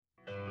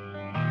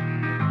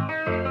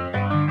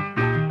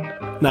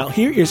Now,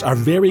 here is our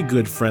very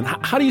good friend.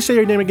 How do you say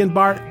your name again,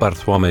 Bart?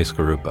 Bartlomiej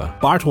Skorupa.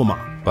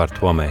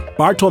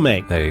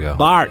 Bartlomiej. There you go.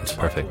 Bart.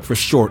 Perfect. For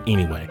short,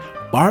 anyway.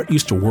 Bart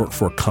used to work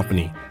for a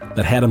company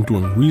that had him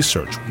doing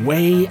research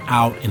way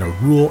out in a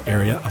rural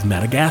area of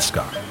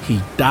Madagascar. He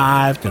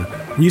dived and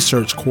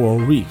researched coral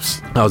reefs.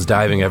 I was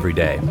diving every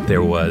day.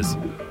 There was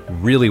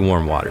really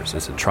warm waters.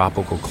 It's a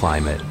tropical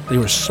climate. They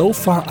were so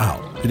far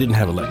out, they didn't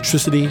have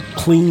electricity,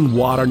 clean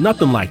water,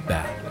 nothing like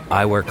that.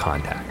 I wear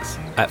contacts.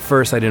 At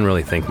first, I didn't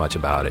really think much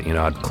about it.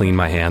 I'd clean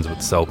my hands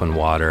with soap and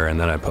water, and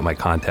then I'd put my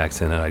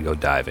contacts in and I'd go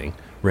diving.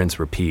 Rinse,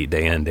 repeat,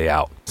 day in, day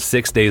out.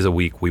 6 days a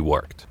week, we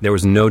worked. There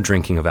was no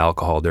drinking of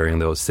alcohol during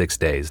those 6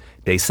 days.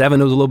 Day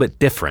 7, it was a little bit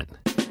different.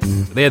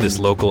 They had this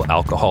local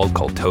alcohol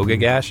called toga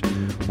gash,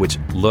 which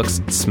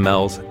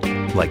smells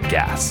like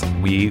gas.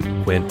 We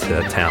went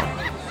to town.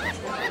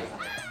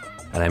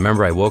 And I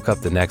remember I woke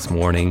up the next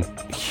morning,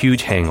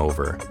 huge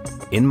hangover.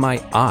 In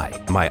my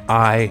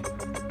eye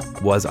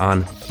was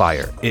on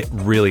fire. It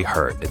really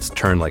hurt. It's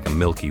turned like a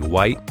milky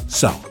white.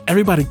 So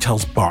everybody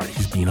tells Bart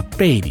he's being a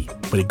baby,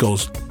 but he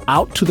goes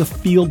out to the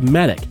field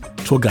medic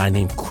to a guy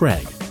named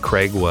Craig.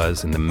 Craig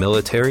was in the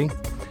military,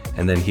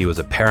 and then he was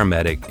a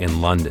paramedic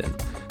in London.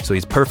 So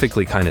he's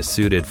perfectly kind of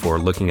suited for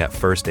looking at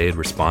first aid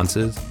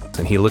responses.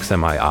 And he looks at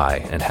my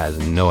eye and has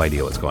no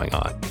idea what's going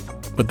on.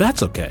 But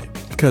that's okay,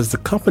 because the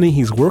company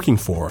he's working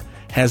for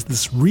has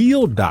this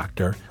real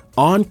doctor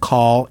on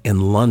call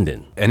in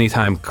London.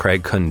 Anytime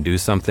Craig couldn't do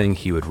something,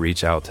 he would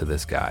reach out to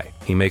this guy.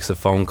 He makes a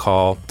phone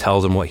call,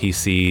 tells him what he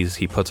sees.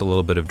 He puts a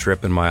little bit of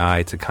drip in my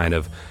eye to kind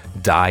of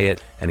dye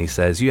it, and he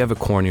says, "You have a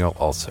corneal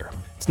ulcer.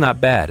 It's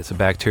not bad. It's a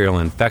bacterial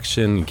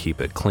infection. You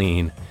keep it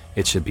clean.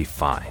 It should be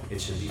fine."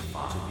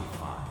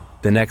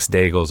 The next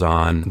day goes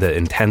on. The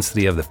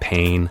intensity of the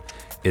pain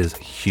is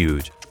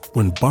huge.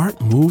 When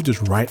Bart moved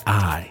his right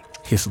eye,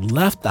 his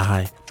left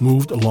eye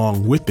moved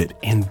along with it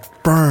and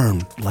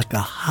burned like a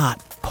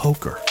hot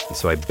poker.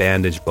 So I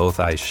bandaged both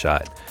eyes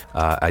shut.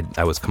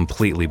 I was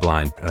completely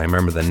blind. And I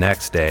remember the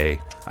next day,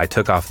 I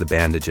took off the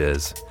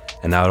bandages,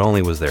 and not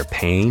only was there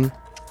pain,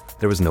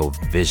 there was no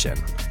vision.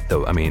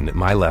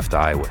 My left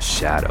eye was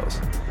shadows.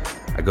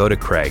 I go to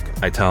Craig.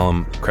 I tell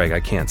him, "Craig, I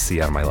can't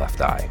see out of my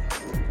left eye."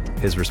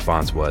 His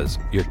response was,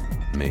 "You're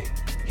me."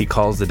 He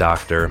calls the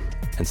doctor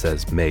and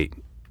says, "Mate,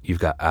 you've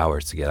got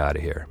hours to get out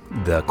of here."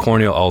 The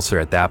corneal ulcer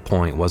at that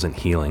point wasn't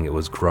healing, it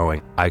was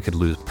growing. I could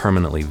lose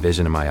permanently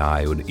vision in my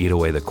eye. It would eat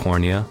away the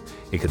cornea.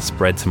 It could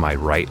spread to my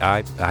right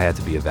eye. I had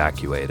to be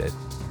evacuated.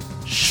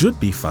 Should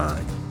be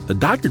fine. The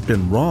doctor'd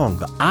been wrong.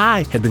 The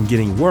eye had been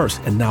getting worse,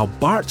 and now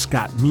Bart's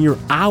got mere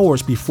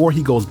hours before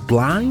he goes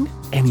blind,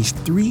 and he's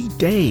 3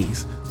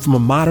 days from a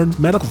modern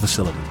medical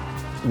facility.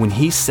 When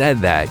he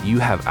said that, you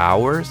have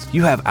hours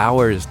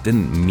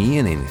didn't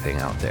mean anything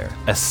out there,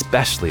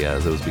 especially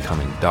as it was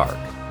becoming dark.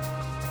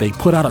 They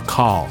put out a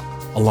call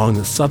along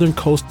the southern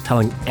coast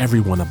telling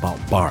everyone about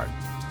Bart.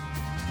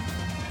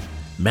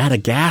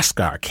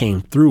 Madagascar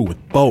came through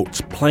with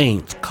boats,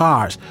 planes,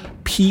 cars,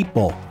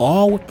 people,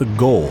 all with the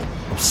goal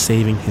of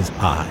saving his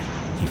eye.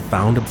 He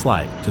found a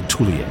flight to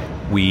Tulia.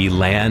 We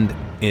land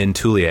in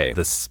Tulia,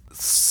 this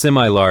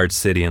semi-large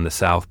city in the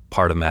south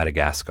part of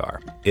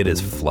Madagascar. It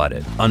is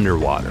flooded,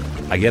 underwater.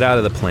 I get out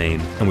of the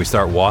plane and we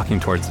start walking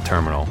towards the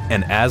terminal.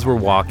 And as we're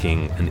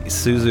walking, an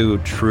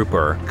Isuzu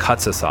trooper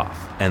cuts us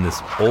off. And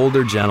this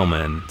older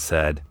gentleman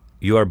said,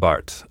 "You are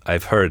Bart.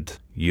 I've heard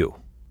you.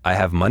 I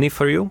have money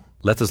for you.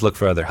 Let us look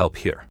for other help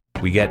here."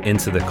 We get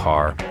into the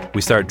car.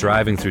 We start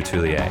driving through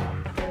Tulia.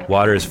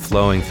 Water is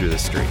flowing through the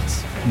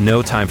streets.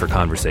 No time for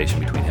conversation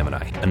between him and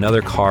I.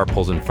 Another car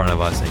pulls in front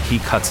of us and he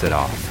cuts it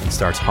off and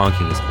starts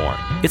honking his horn.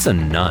 It's a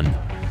nun.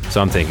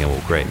 So I'm thinking,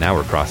 well, great, now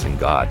we're crossing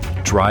God.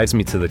 Drives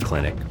me to the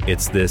clinic.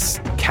 It's this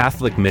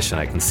Catholic mission.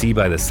 I can see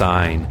by the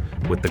sign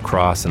with the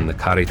cross and the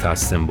Caritas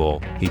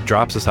symbol. He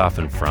drops us off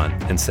in front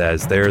and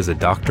says, "There is a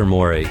Dr.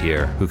 More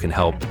here who can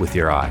help with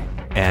your eye."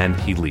 And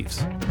he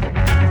leaves.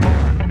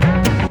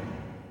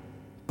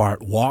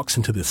 Bart walks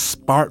into this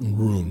Spartan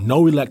room,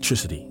 no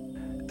electricity.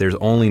 There's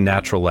only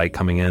natural light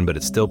coming in, but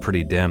it's still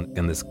pretty dim.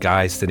 And this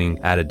guy sitting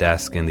at a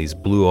desk in these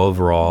blue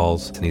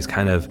overalls, and he's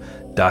kind of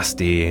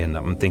dusty, and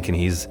I'm thinking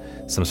he's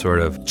some sort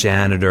of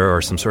janitor or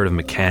some sort of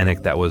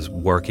mechanic that was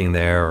working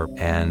there.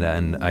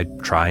 And I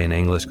try in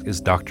English,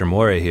 "Is Dr.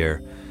 More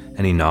here?"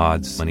 And he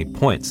nods, and he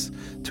points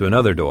to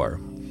another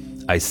door.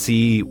 I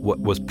see what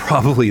was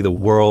probably the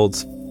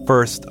world's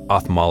first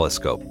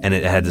ophthalmoscope, and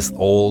it had this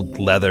old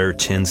leather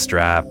chin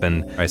strap,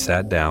 and I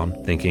sat down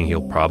thinking he'll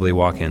probably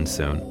walk in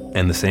soon.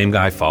 And the same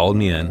guy followed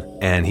me in,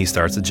 and he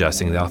starts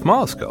adjusting the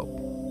ophthalmoscope.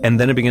 And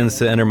then it begins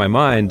to enter my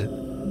mind,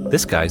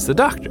 this guy's the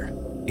doctor.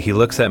 He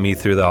looks at me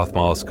through the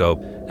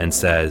ophthalmoscope and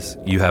says,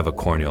 "You have a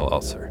corneal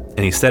ulcer."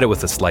 And he said it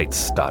with a slight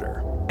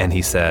stutter. And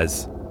he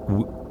says,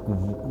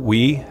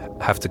 "We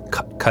have to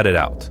cut it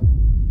out."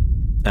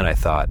 And I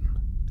thought,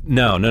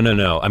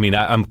 No. I mean,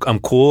 I'm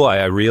cool.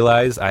 I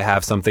realize I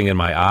have something in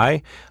my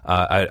eye.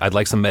 I'd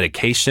like some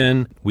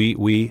medication.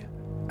 We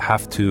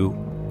have to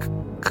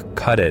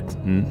cut it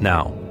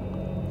now.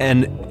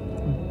 And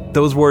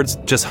those words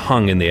just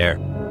hung in the air.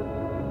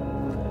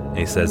 And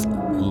he says,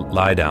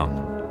 lie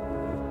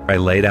down. I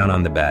lay down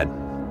on the bed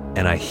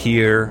and I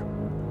hear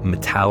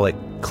metallic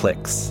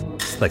clicks,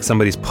 like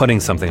somebody's putting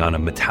something on a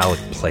metallic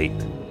plate.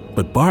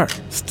 But Bart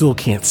still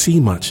can't see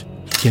much.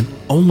 He can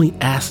only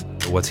ask,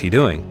 what's he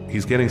doing?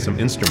 He's getting some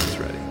instruments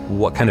ready.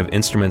 What kind of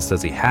instruments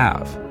does he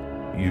have?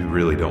 You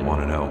really don't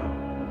want to know.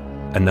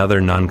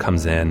 Another nun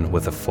comes in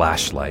with a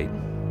flashlight.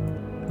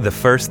 The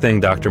first thing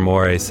Dr.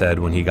 Morey said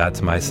when he got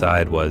to my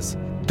side was,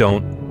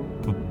 don't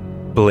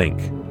blink.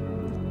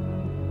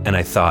 And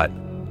I thought,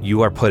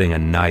 you are putting a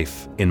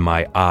knife in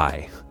my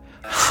eye.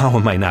 How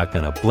am I not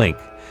going to blink?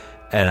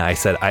 And I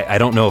said, I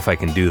don't know if I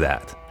can do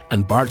that.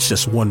 And Bart's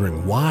just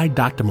wondering why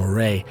Dr.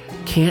 Morey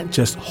can't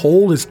just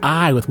hold his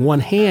eye with one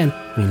hand.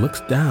 And he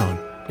looks down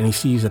and he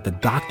sees that the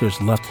doctor's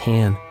left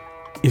hand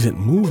isn't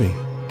moving.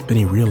 Then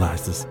he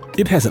realizes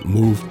it hasn't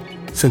moved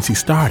since he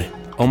started.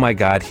 Oh my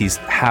God, he's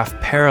half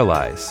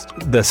paralyzed.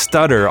 The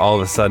stutter all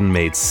of a sudden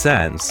made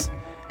sense.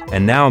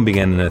 And now I'm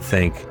beginning to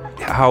think,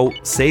 how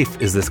safe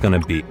is this going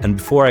to be? And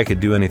before I could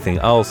do anything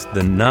else,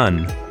 the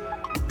nun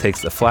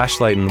takes the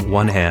flashlight in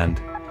one hand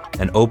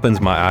and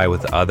opens my eye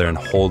with the other and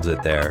holds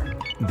it there.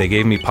 They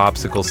gave me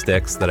popsicle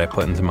sticks that I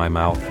put into my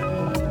mouth.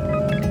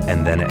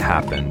 And then it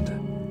happened.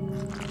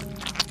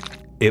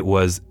 It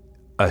was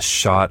a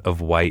shot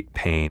of white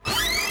pain.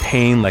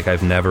 Pain like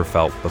I've never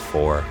felt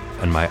before.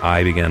 And my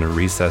eye began to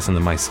recess into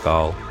my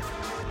skull.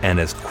 And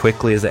as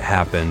quickly as it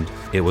happened,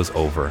 it was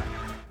over.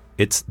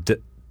 It's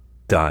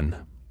done.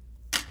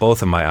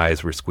 Both of my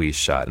eyes were squeezed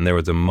shut. And there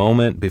was a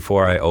moment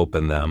before I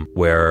opened them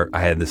where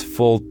I had this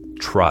full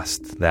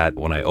trust that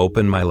when I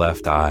opened my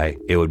left eye,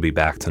 it would be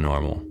back to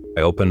normal.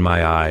 I opened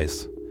my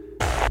eyes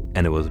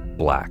and it was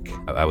black.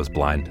 I was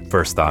blind.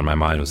 First thought in my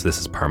mind was, this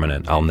is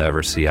permanent. I'll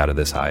never see out of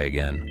this eye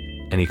again.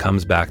 And he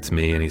comes back to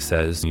me and he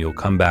says, you'll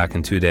come back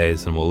in 2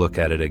 days and we'll look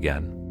at it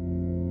again.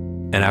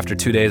 And after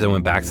 2 days, I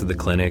went back to the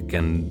clinic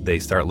and they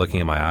start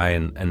looking at my eye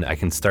and I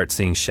can start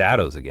seeing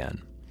shadows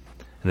again.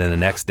 And then the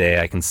next day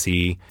I can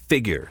see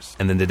figures.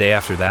 And then the day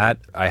after that,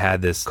 I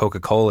had this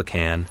Coca-Cola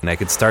can and I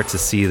could start to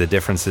see the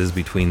differences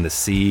between the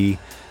C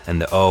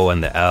and the O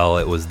and the L.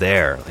 It was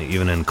there,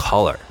 even in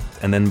color.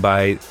 And then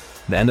by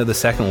the end of the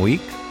second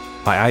week,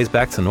 my eye's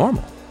back to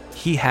normal.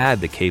 He had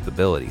the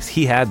capabilities.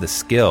 He had the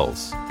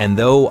skills. And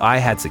though I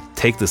had to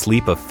take this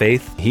leap of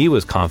faith, he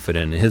was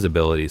confident in his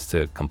abilities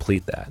to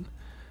complete that.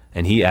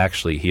 And he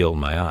actually healed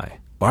my eye.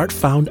 Bart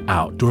found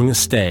out during a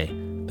stay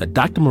that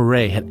Dr.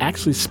 Morey had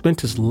actually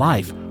spent his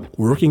life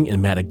working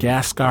in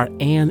Madagascar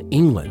and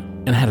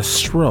England and had a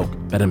stroke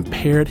that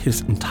impaired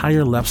his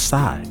entire left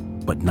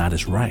side, but not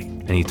his right.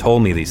 And he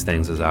told me these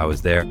things as I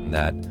was there,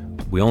 that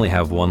we only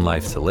have one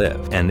life to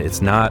live. And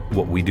it's not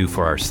what we do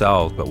for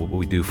ourselves, but what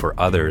we do for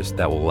others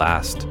that will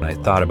last. And I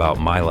thought about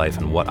my life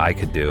and what I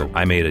could do.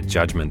 I made a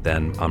judgment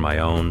then on my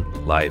own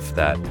life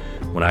that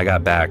when I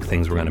got back,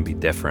 things were going to be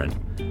different.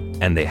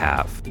 And they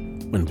have.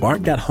 When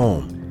Bart got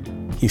home,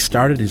 he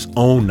started his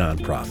own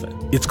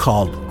nonprofit. It's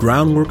called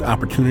Groundwork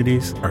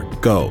Opportunities, or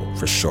GO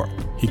for short.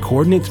 He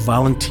coordinates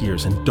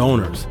volunteers and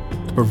donors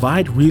to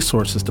provide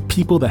resources to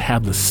people that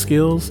have the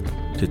skills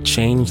to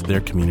change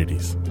their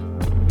communities.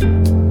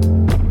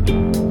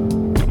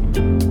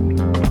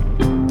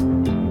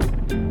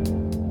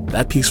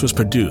 That piece was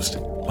produced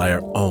by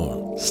our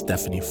own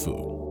Stephanie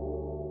Foo.